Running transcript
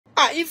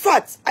In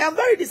fact, I am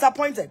very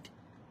disappointed.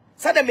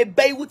 Said me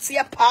bay would see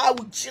a power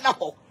with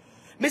Chinaho.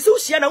 Miss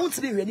Ushana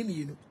won't be renting me,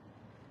 you know.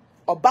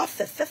 Or Buff,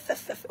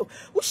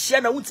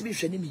 Ushana won't be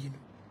renting me, you know.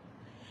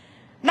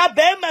 Now,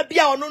 bear my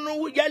beer or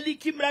no, ya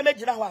leak him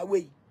ramage our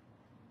way.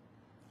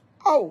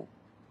 Oh,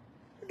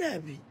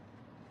 Debbie.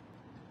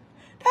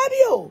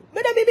 Oh,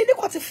 Madame, me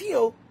what a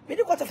feel, me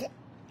what a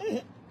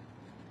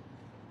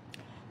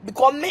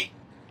because me,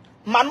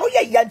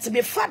 Manoya yan to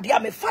me fat, ya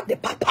me fat the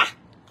papa.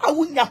 I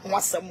wouldn't have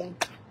once a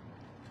monk.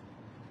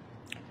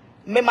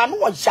 Me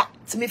Manoa jack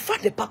to me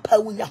fat the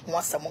papa wouldn't have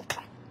once a monk.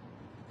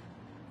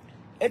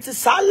 It's a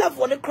salve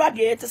on the crowd,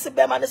 it's a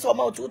bear is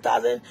almost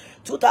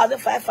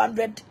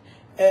 2,500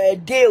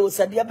 deals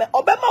and the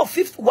Obama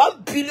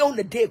 51 billion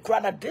a day.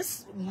 Crowd,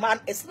 this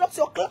man is not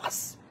your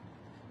class.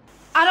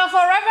 And of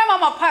Reverend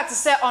Mama Pat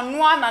say on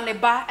one and the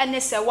bar and they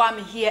say Serwaa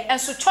Amihere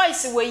and so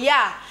choice we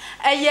ya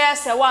a year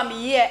Serwaa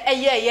Amihere a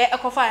year a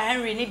coffee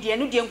Henry need the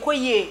Nudian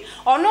Koye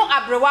or no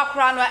Abrewa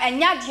Crano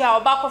and Yadia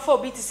or back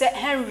of beat say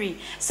Henry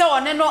so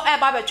on no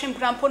Ababe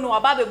Chimprampono or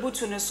Babe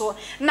Butune so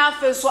now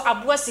feel so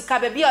Abuasika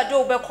baby a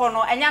do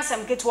corner and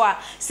Yasam Kitwa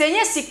say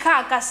yes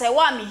Sika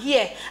Serwaa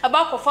Amihere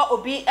about of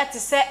Obi at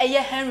say a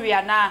year Henry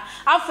and now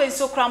Alpha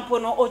so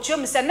Crampono or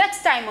Chum say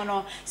next time or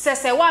no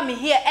says Serwaa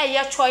Amihere a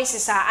year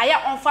choices are I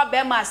am on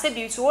Faber. Ma se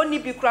bi to oni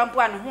bi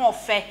krampo an ho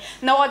ofe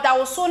na oda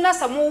wo so na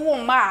samo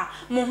wo ma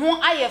mo ho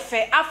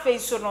ayefe afen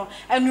so no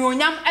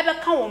anuonyam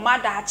ebeka wo ma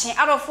da ache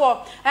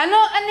arofo eno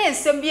ene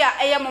nsem bi a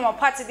eye mama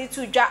party di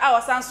to dwa a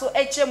wasan so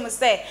eche mu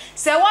se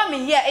Serwaa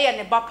Amihere eye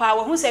ne bapa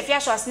wo hu se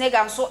Fia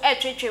Schwarzenegger so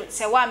etwetwe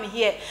Serwaa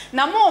Amihere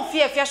na mo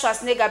Fia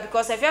Schwarzenegger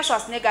because Fia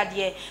Schwarzenegger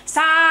de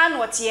sa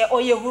no tie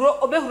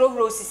oyehuro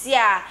obehuro sisi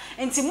a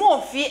enti mo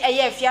fi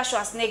eye Fia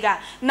Schwarzenegger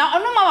na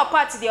ono mama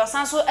party de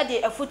wasan so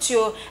ede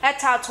afutuo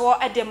etato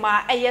ede ma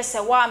eye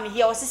Serwaa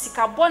Amihere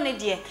osisika bone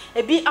de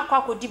ebi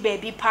akwakodi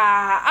baabi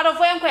pa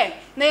adofo yenkwe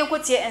na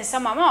yenkotie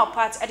ensama ma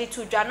part ade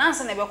to dwa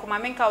nansa na bekoma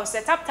menka o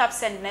set tap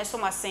send na so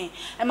masen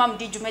emam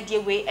di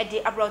dwumadie we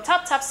ade abroad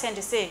tap send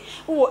say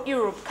wo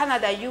Europe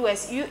Canada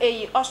US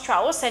UAE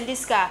Australia o send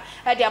this car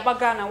ade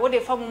abagana wo de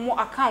famu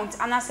account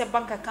anase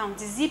bank account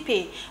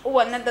Zipay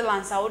wo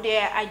Netherlands wo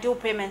de ideal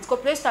payment ko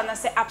Play Store na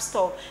say App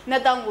Store na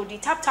download di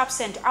tap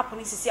send app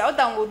ni sisi o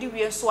download di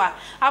we so a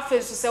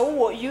afa so say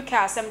wo UK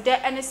asem de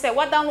ene say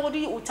wa download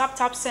u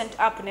tap send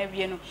app na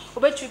wie no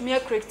obetumi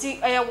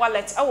create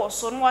wallet awo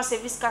so no wa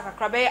service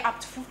kakra be up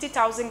to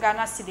 50,000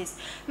 Ghana cedis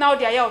now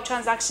there are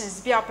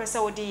transactions be a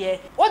person wo dey here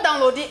wo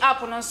download the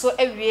app no so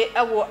ewie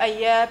ewo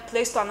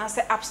Play Store na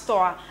say App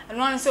Store and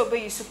one say obe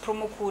use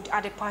promo code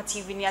at the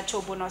party we near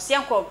cho bonus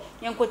yanko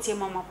tie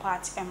mama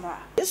part emra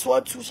this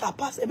one too shall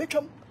pass e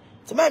betwam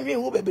to man wi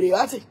hu bebre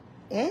ati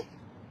man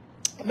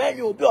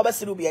wi obi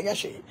obesiru bi anya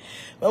hwe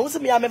man hu se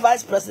me am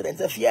vice president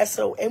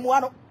afiesro emu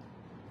ano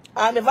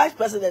I'm a vice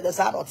president of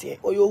Sanotie,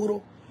 or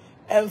Yoro,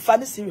 and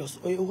funny serious,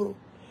 or Yoro.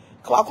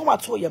 Kawakoma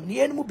to yam,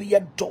 the enemy be a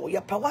door,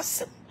 your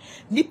powasem.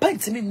 Ni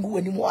painting go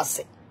anymore.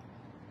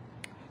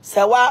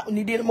 Serwaa,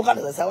 Nidian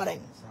Mokana,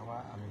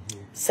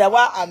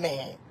 Serwaa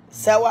Amihere.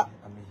 Serwaa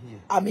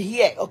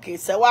Amihere. Okay,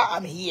 Serwaa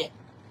Amihere.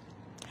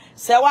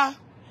 Serwaa,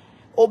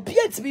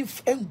 obedient to be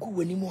and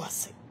go anymore.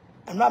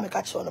 I'm not a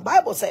catch on the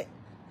Bible say.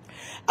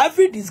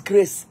 Every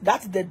disgrace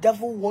that the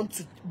devil wants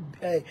to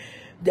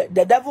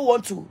the devil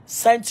want to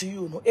send to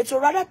you, no, it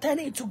will rather turn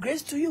into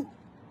grace to you.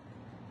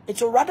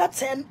 It will rather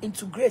turn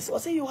into grace. Or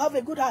say you have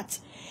a good heart.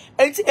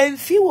 And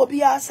few will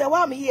be as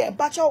Serwaa Amihere,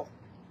 but you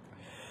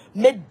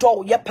me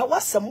do ye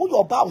power some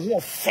your ba who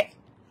fe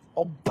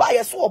or buy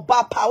us or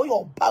bar power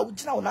your ba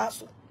which now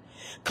naso.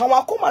 Can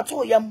wa come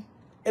to yam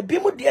a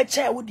bimu dear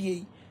chair would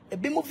ye a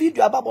bimu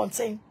video about one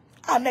saying,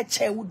 and a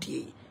chair would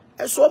ye.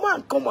 And so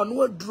man come on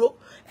word draw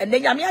and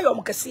then yamia your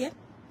mocassin.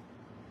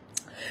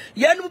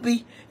 Yanu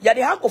be ya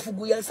de hanko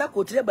fugu ya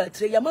sako tre ba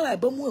tre ya ma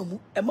abamu amu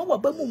e ma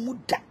wabamu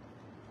muda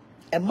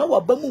e ma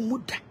wabamu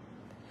muda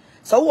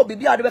so wo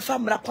bibia de be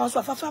famra kwanso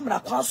afa famra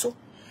kwanso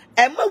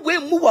e ma we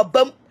mu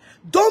wabam.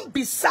 Don't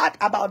be sad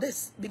about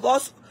this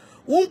because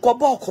wonko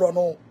bo okro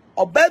no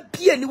oba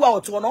bie ni wa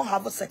oto no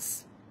have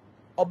sex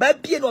oba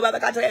bie no oba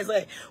ka tell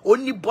say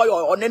only boy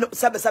or ne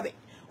sebe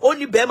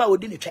only bema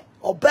odi ni twe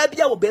oba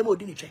bia wo bema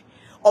odi ni twe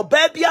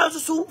oba bia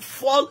so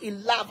fall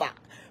in lava.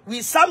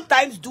 We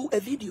sometimes do a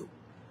video.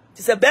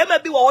 It's a bema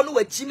be one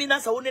with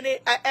chimina so ne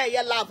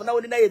love na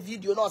one na a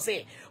video no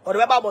say or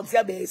the Bible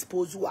say be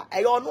expose you.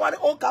 I on one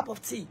own cup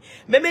of tea.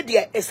 Maybe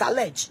there is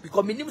alleged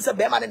because me say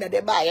bema na dey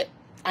buy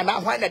and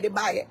now why na dey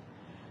buy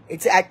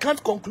it. I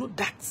can't conclude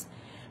that.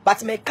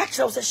 But me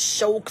catch us say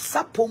show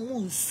sapo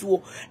mu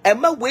so e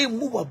ma we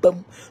mu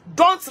wabam.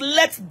 Don't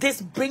let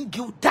this bring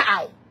you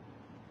down.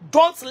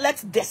 Don't let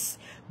this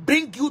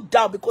bring you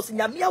down because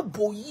nyamia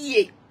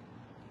boye.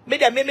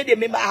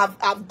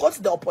 I've got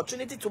the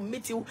opportunity to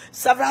meet you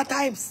several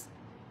times.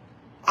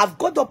 I've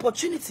got the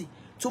opportunity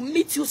to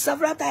meet you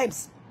several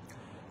times.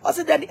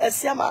 Also, then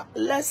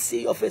let's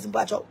see your face in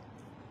Bacho.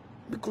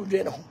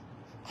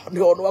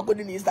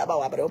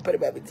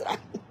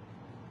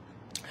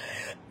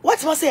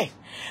 What must say?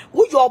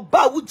 Would your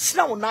bar would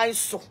snow nine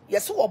so?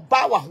 Yes, or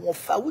bow or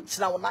fa would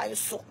snow nine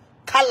so.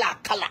 Color,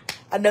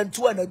 and then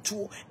two, a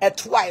two,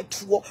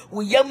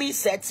 we yummy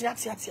said,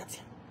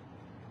 yat.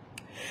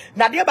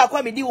 Now, dear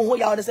Bakwami, do who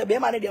you want to say,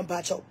 Beman and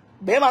Pacho.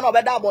 Beman or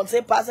Bedabon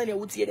say, passing you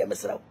would see them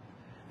as well.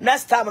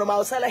 Next time,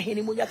 I'll sell a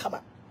henny munya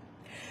come.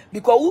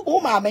 Because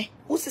who, mammy,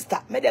 who sister,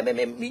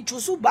 made me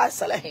choose to buy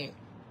sell a hen.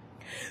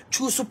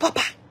 Choose to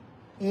papa.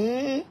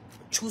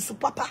 Choose to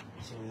papa.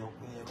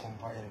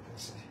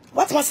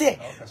 What must say?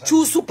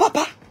 Choose to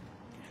papa.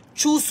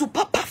 Choose to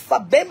papa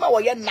for Bema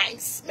or you're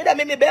nice. Me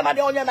Bema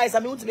the only nice. I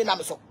mean to be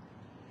Namaso.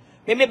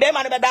 Me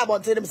Bema never dabble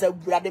to them say,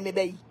 brother, me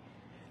bay.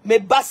 Me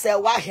basse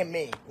wa him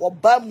or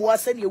Bam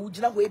was sending you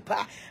would way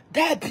pa.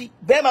 Debbie,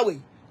 Bema way.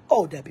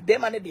 Oh, Debbie,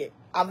 Bema dear.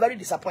 I'm very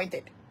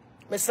disappointed.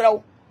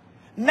 Mr.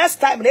 Next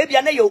time, maybe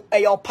I know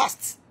your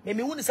past.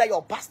 Maybe wouldn't say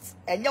your past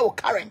and your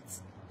current.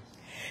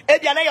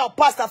 Maybe I know your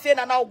past, I feel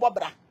now,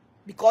 Bobra.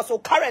 Because so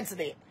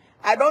currently,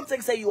 I don't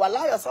think say you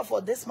allow yourself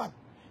for this man.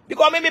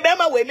 Because maybe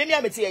Bema way, maybe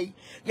I'm a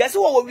yes,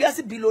 what we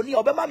are below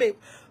or Bema me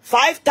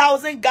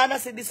 5,000 Ghana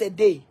cedis a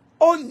day.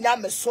 Oh,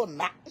 nyame so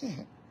na.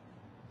 And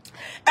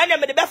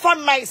then the best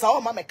fun nice, oh,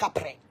 mama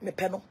capre, me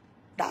peno.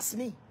 That's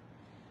me.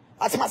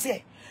 As I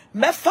say,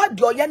 me fad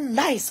yo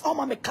nice, oh,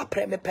 mama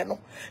capre, me peno.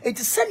 It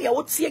is send you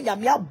out seeing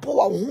ya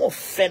boa who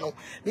feno.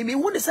 Maybe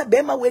wouldn't say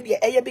Bema way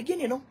the air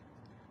beginning, no.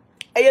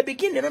 At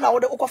beginning, I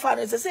would offer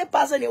the same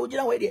person you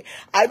would.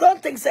 I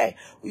don't think say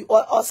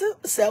also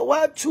say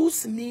well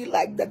choose me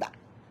like that.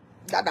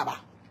 We are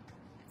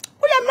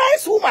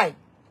nice woman,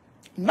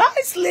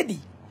 nice lady.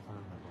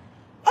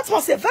 That's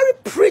must say very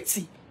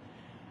pretty.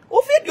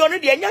 Ofi di only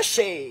enya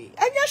she.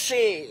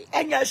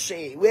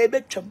 We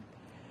betchum.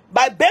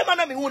 By Bema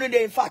na me hu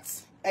in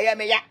fact. Eya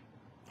me ya.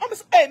 I'm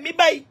say me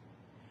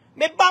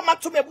ba ma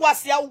to me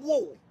boase ya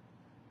wo.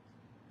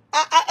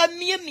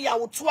 Me I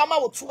will to ama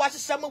will to watch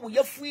some we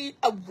are free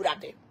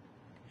Agradaa.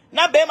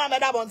 Na Bema na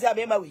da bonte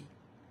Bema we.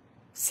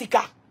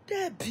 Sika.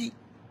 Debbie.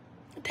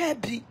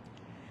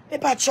 Me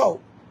pa chow.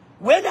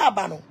 We na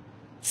aba no.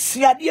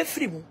 Suade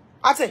free mu.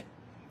 Ate.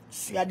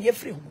 Suade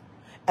free mu.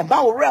 E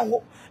ma wo ran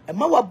wo. E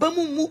ma wa ba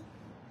mu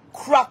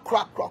crack.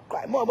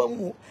 Ma ba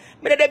mu.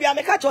 Me de bia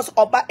me ka chow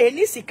oba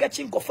eni sika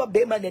chinkofa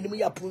Bema na nimu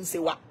ya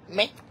punsewa.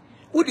 Me.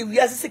 Wo di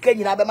wiase sika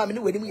nyina be ma me ni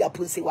we nimu ya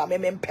punsewa me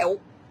mpɛw.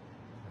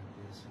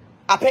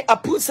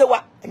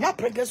 Apunsewa, and your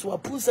pregnancy were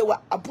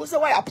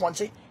Apunsewa ya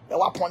ponche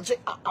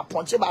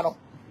bano.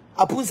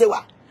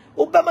 Apunsewa.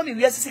 Obama me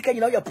yes can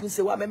you know your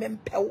Punsewa me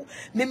pel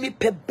me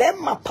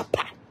Bema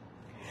papa.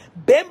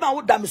 Bema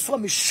would damn so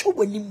me show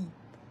when you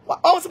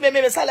also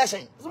me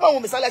salation.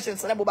 Some salation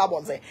Sanabo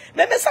Babonze.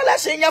 Me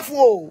salation ya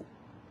fo.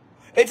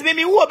 It may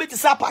me who be to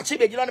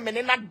Sapachi, you know,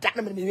 me not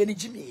damn me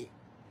Jimmy.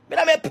 But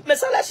I me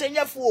salation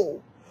ya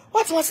fo.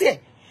 What was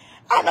it?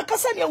 Ana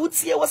kasanya would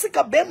see was like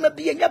a Bema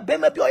be and your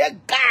Bema be or a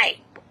guy.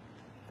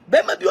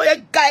 Bema be or a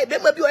guy,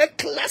 Bema be or a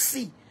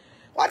classy.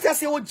 What I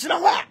say, oh,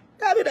 Jinawa,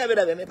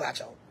 David, me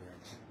patch out.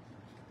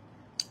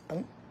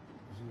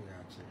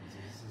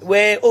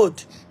 We're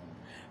old.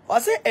 I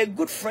say a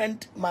good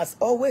friend must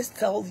always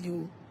tell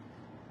you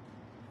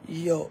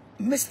your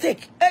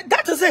mistake.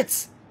 That is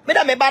it. Me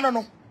da me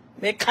bano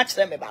me catch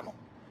them me bano.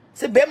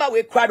 Say Bema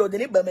we crowd or the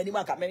neighbor many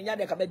man come nya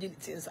de come do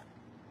things.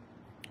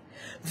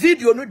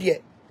 Video no there.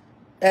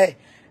 A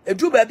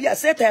do baby I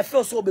said I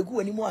feel so be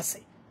go anymore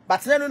say.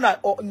 But no na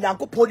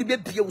Nyankopon di be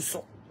bie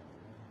so.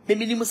 Me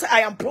minimum say I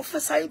am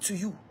prophesying to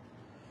you.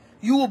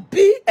 You will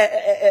be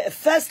a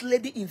first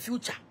lady in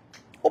future.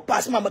 O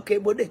pass mama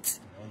kebo date.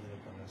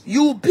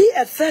 You will be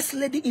a first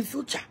lady in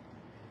future.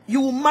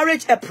 You will marry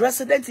a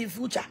president in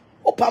future.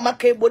 O pama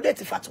kebo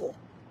date fatwo.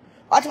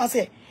 What I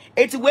say?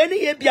 It when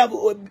ye bia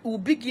will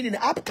begin in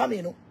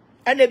upcoming no.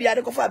 And they be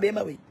ade ko fa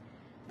Bema we.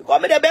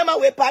 Because me the Bema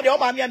we party o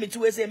ma me to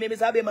we say me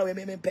say Bema we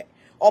me pe.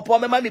 Or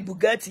me mami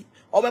Bugatti,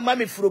 or me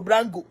mami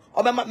Frobrango,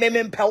 or me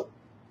mami Pel.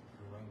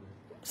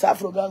 Sa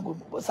Frobrango,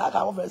 what's that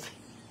kind of first?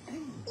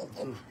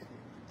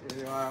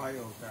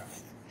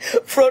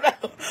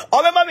 Frodango,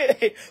 or me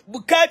mami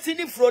Bugatti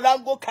ni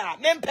Frobrango car,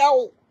 men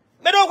Pel.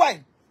 Me don't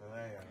wine.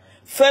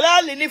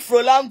 Felali ni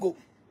Frobrango.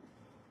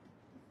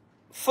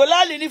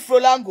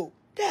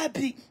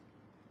 Debbie,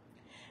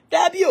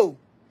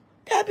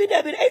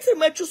 it's a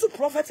much to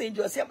prophet in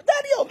Joseph.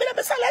 Daddy, oh, me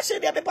na salation,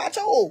 me be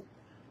pacha oh.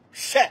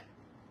 Shit.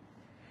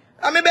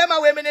 I mean, Bema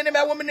women in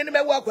the woman in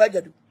the work.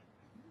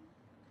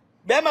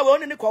 Bema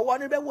won't in the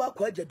one in the work.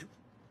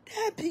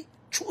 Debbie,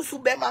 choose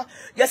Bema.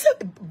 Yes,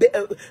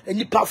 and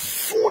you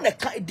perform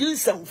a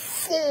decent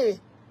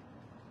phone.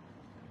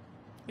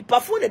 You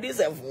perform a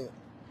decent phone.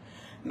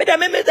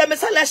 Madame, the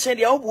selection,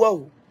 the old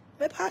world.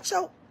 Me patch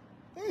out.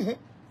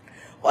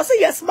 Also,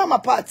 yes, Mama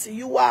Pat,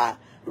 you are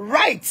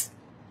right.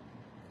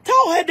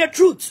 Tell her the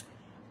truth.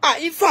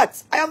 In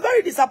fact, I am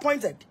very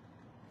disappointed.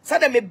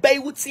 Sada me bay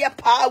would see a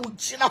power with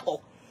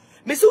Chinaho.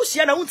 Miss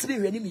Ushana won't be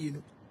renemy, you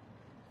know.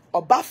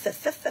 Or buff,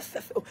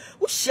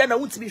 Ushana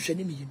won't be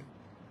renemy, you know.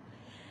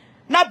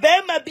 Now,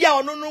 Bema be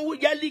on no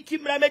yelly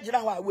Kim Ramage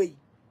away.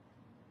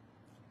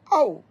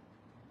 Oh,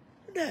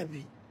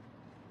 Debbie.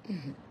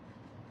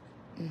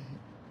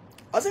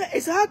 I say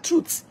it's a hard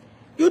truth.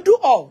 You do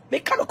all. Me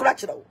cannot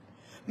correct you.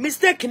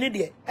 Mistake in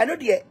it. I know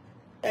the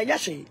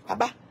yashi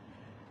aba.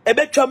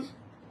 Ebetwam.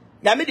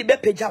 Ya me de be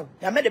pagyaw.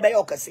 Ya me de be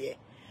yokase.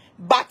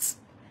 But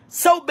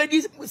so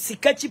bedi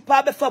sikachi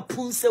pa be fa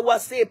punse wa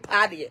say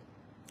pa de.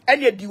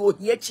 Ene di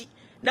ohiachi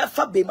na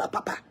fa be ma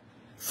papa.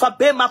 Fa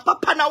be ma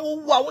papa na wo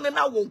wa wo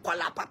na wo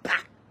nkwala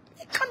papa.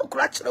 Me cannot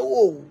correct you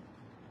wo.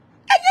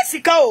 Enye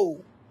sika o.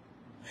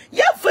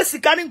 Ya fa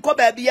sika ni nko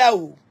ba bia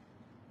o.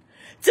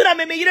 Tina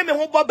me yire me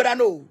ho bobra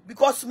no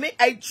because me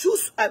I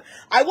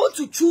want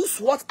to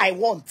choose what I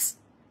want.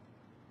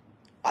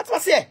 What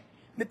was say?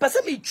 Me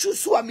person me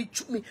choose who me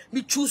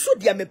choose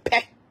dia me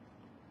pe.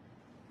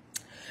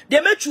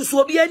 They me choose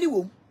obi ani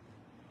wom.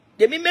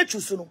 They me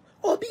choose no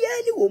obi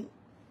ani wom.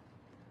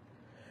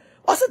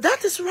 Also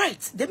that is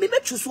right. They me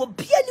choose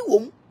obi ani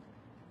wom.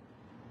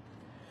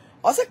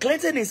 Also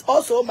Clinton is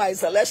also my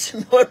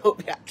selection.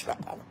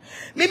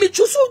 Me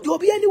choose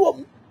obi ani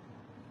wom.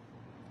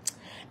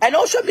 And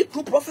also me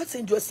two prophets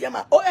in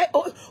Josiama.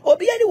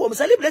 Obi any woman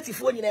celebrity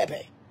for you never.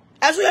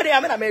 As we are there,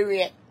 I'm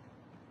marry.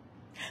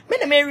 Me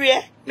marry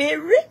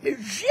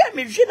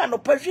na no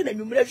perfume and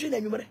you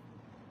marry.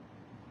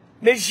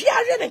 Me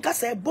jia and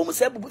kasa boom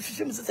say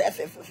film say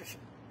FF.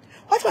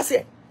 What was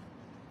it?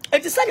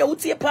 It is say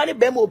utie plan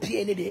be mo pie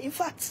any day. In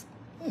fact,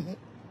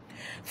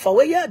 for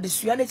where you the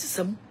suyanity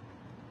some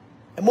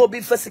e mo be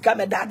fasika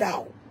me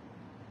dada.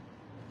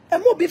 E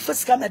mo be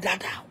fasika me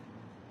dada.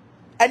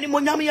 Ani mo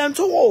nyam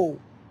yanto wo.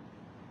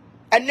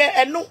 And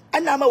no,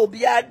 and I'm a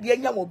be a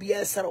young will be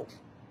a sorrow.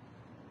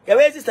 Your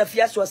race is a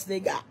fierce was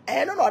nigger,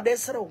 and no,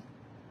 there's sorrow.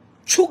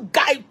 Two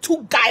guy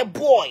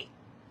boy.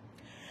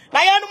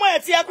 Now, you know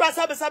what I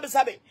tell you,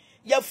 Sabi.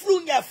 You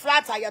flew your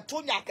flat, your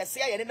tonya, can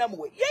say, and I'm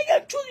away. Yeah,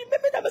 truly,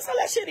 maybe I'm a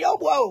selection, your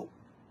wow.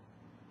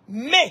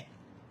 Me.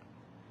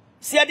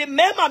 See, the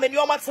mema, and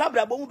your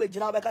matabra, won't be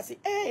general because,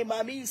 hey,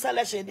 mammy,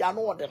 selection, they are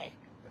no ordinary.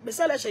 Miss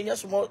selection,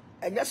 yes, more,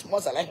 and yes,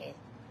 more selection.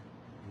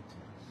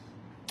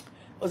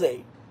 Was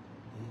a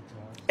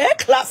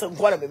class and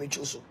one of me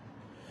choose.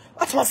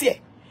 What was here?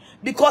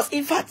 Because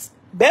in fact,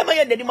 Bema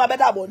and the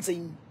better one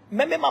saying,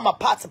 Meme mama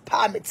parts of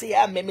pie, me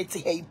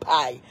hey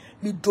pie,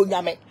 me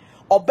donyame,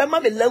 or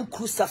Bema me lam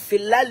cruiser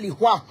filali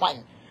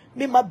one.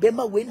 Me ma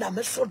Bema win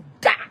a so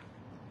da.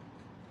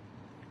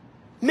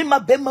 Me ma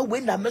Bema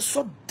win a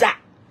so da.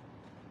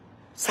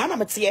 Sana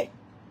metie.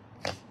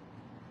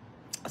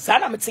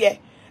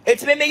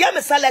 It's me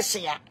yam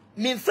selection ya.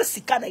 Me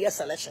fasika na ya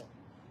selection.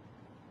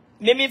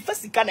 Me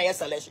fasika na ya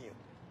selection.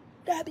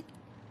 Dabi.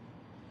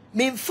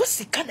 Me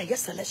fasika na ya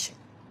selection.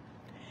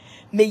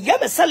 Me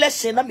yam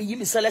selection na me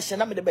yimi selection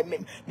na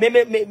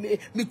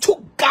me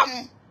too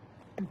gam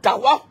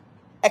dawa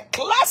a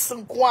class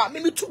nkwa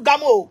me too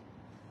gam o.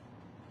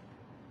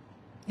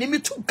 Me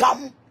too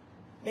gam.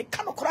 Me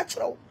kano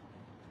krachro.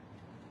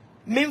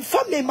 Me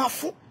mfa me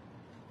mafu.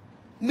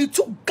 Me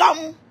too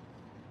gam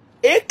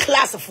a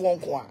class of one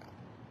nkwa.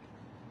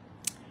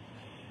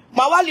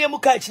 Ma wale mu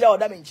ka chira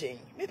oda me nchen.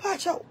 Me pa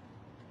chawo.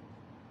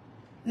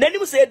 Nani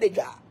mu say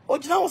deja.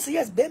 Ojina wo say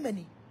yes be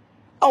many.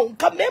 On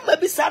ka member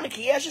bi sa ke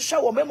ye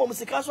hwehwe wo member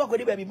musika so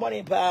akodi ba bi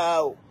morning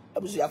pa o.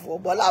 Abusu afo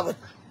bola.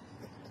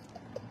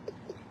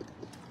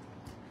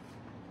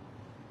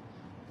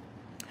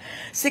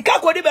 Sika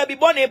kodi ba bi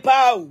morning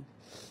pa o.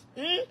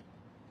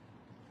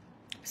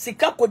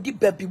 Sika kodi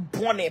ba bi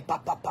morning pa.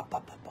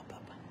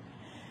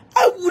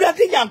 Awura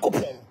ke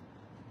Yankopon.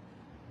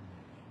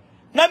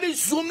 Na me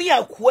zoom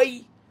ya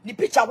kwai ni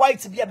picture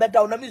white bi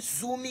abeda na me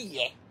zoom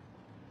ye.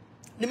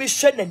 Ni me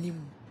hwe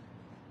nanim.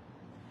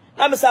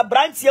 Na me sa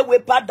branch ye we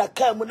pa da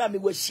kan mu na me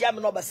wahia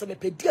me no ba se me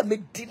pedi a me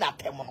di na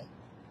tem no.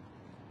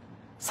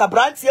 Sa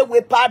branch ye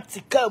we pa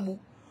ti kan mu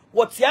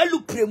what ya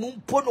lu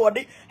premu mpo no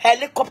de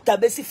helicopter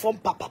be si from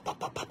papa.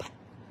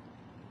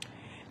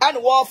 And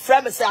wo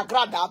frame say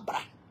Agradaa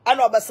bra. And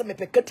oba se me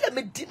pekati a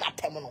me di na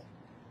tem no.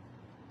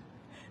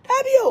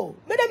 Dabio,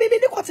 me da me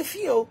ni kwate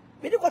fio,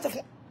 me ni kwate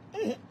fo.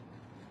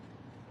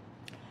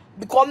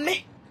 Because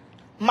me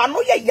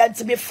mano ye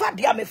yanti me fa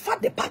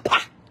de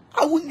papa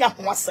awunya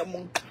ho asem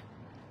nka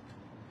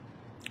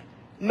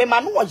me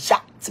mano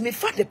oja ti me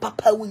fa de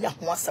papa awunya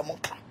ho asem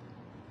nka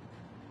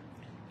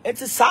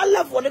it is all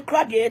love when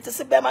crowd here it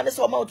is be man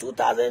so about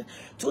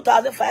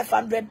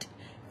 2500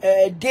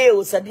 day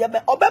o said be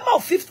obema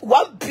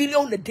 1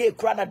 billion a day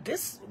crowd.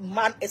 This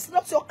man is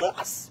not your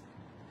class.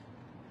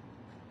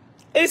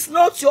 It's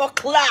not your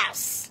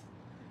class.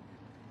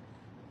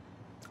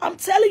 I'm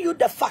telling you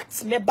the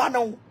facts. Me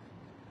bano.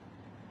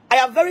 I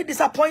am very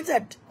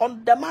disappointed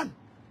on the man.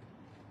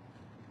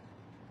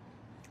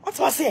 What was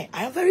I say?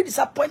 I am very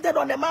disappointed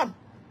on the man.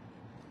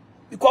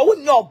 Because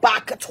when you're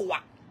back to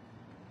work,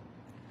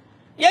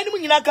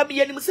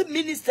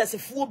 ministers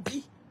for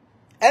be,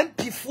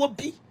 MP for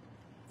be,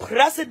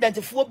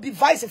 president for be,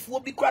 vice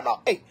for be, crown.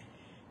 Hey,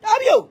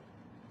 have you?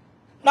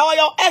 Now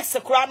your ex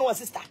crown or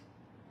sister,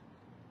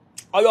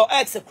 or your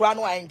ex crown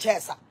or in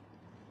Chesa.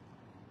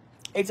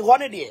 It's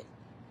one idea.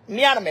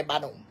 Me and me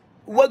bano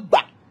work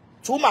back.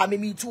 Two mammy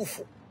me too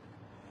for.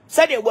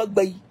 Said they work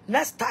by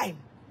next time.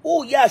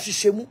 Oh yeah,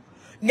 shishemu.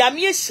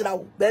 Nyame ehira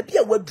wo baby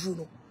a wadru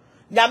no.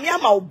 Nyame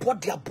ama wo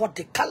body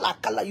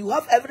color you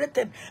have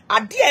everything.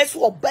 Ade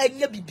eso oba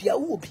nya bibia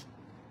wo obi.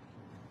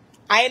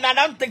 I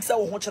don't think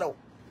so ho kira wo.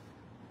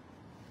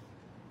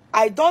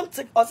 I don't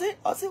think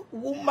also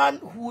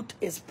womanhood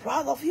is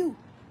proud of you.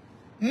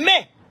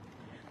 Me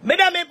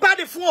da me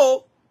body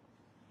fo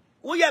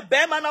wo ye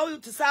be ma na wo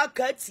to sa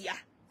ka tia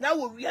na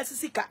wo wi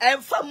asisi ka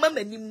emfa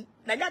mama nim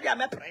na nya dia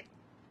me pre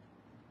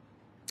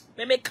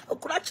me ka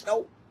okura kira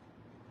wo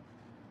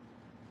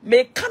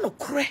me ka no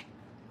kure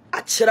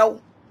a kira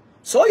wo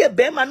so ye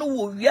be ma no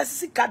wo wi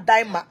asisi ka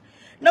daima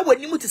na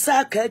wanimu to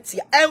sa ka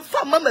tia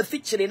emfa mama fi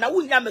kire na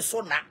wo nya me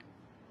so na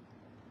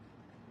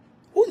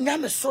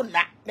unyame so na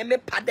me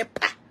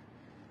padepa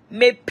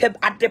me peb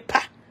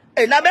adepa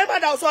e na be ma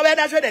da so be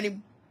na hwe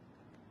nanim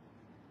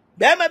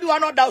be ma bi wa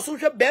no da so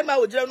hwe be ma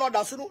ogire no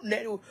da so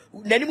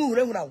nanim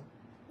hurahura wo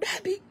da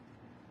bi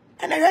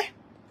ana he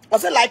o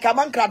se like a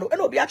man krado e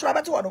no bi a tro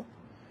abete wo no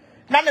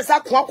na ne sa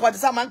kwa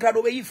sa man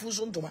krado be yifu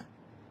so ntoma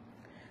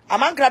a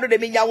man krado de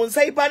me nya won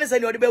sai pa ne se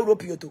ne o de be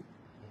Europe yoto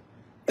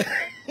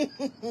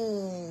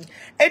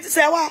it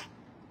say wa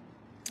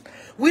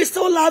we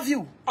still love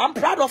you. I'm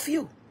proud of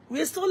you.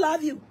 We still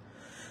love you.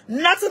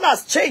 Nothing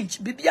has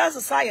changed. BBS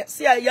society.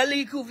 See a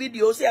yellow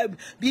video. See a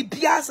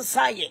BBS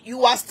society.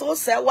 You are still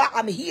Serwaa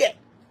Amihere.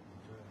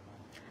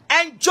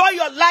 Enjoy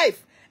your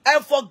life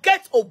and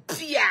forget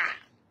Obia.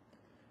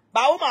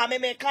 Bauma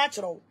me catch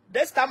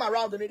this time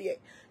around the year.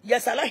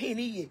 Yes, I like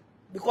him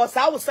because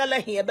I was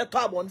selling here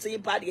better one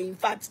saying party. In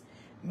fact,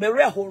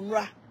 Mere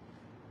Honra.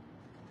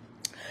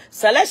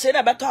 Selection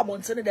a better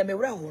one saying the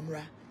Mere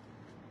Honra.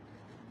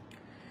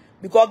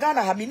 Because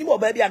Ghana have minimum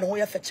baby and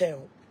hoya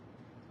fetchel.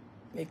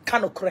 Me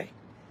cannot cry.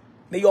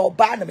 Me your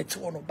ban me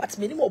to but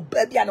minimum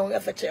baby and hoya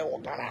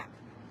fetchel Ghana.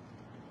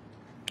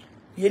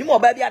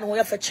 Minimum baby and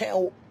hoya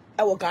fetchel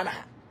I Ghana.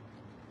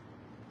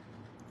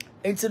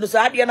 Into the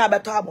side na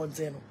better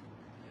monteno.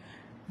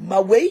 My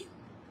way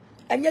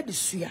and yet the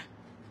suya.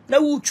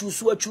 Now who choose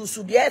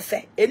the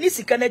effect. Any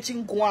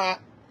sikanechin kwa.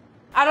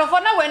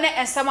 Arofona wene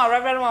ensema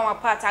Reverend Mama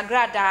Pat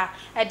Agradaa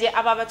e de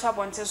ababeto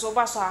abonte so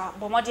ba so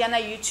bomode na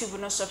YouTube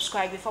no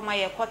subscribe before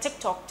my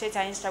TikTok, Twitter,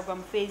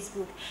 Instagram,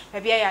 Facebook.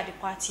 Baby ya de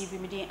party bi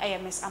midin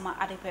AMS ama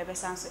adepa be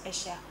sanso e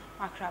share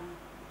makram.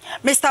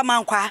 Mr.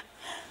 Mankwa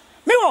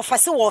me wo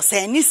fase wo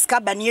se ni ska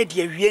bane e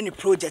de awie ni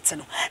project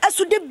no.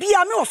 Eso de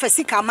bia me wo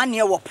fase ka ma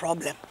ne wo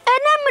problem.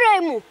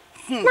 Enemre mu.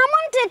 Na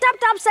monte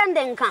tap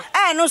sending kan.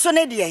 No so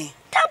ne de.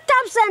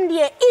 Tap send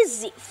ye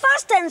easy,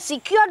 fast and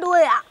secured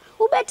way.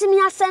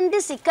 Ubetimi send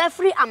this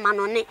free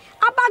amanone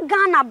aba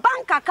Ghana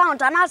bank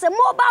account and as a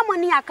mobile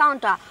money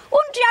account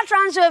untia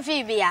transfer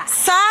fee bia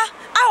sa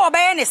awo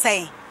be ne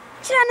say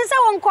kire ne say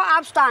won ko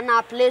App Store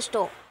na Play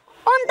Store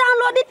on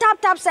download the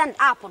tap send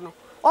app no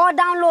or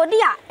download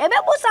ya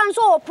ebebu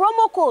sanso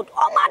promo code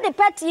o ma the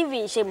pet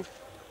TV shim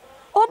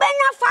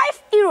obenya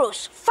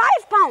 €5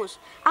 £5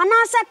 and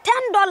as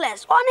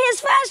 $10 on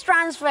his first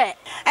transfer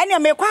ene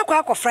me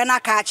kwa akofre na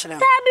ka kire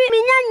tabi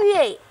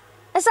minyanwie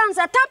esan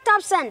say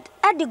tap send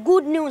at the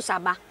good news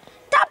aba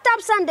tap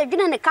send the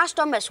gina the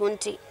customers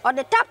wonti or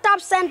the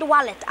tap send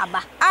wallet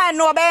aba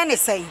no be any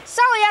say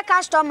so your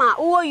customer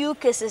wo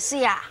UK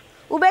sisi a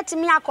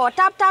ubetimi akọ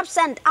tap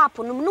send app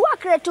no no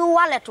create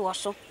wallet wo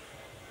so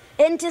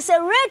enti se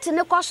rate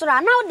ne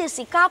kosora now the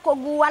sika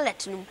kogu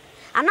wallet no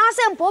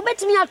anase mpo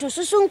ubetimi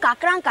atosusu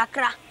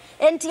nkakra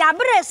enti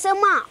abre sem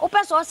a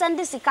opeso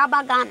send sika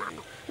ba Ghana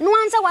no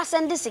anse wa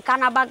send sika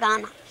na ba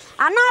Ghana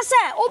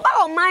anase uba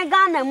o my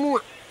Ghana mu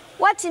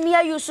what me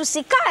use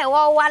sika e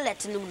wo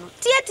wallet no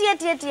tie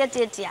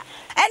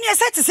and you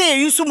said to say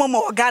you use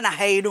momo Ghana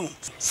hayru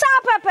sa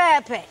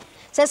pepe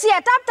se see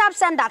tap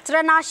send that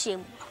trena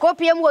shim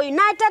kopiem wo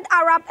United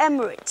Arab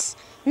Emirates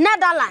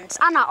Netherlands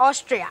and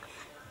Austria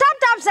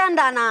tap send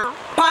na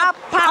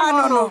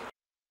papa no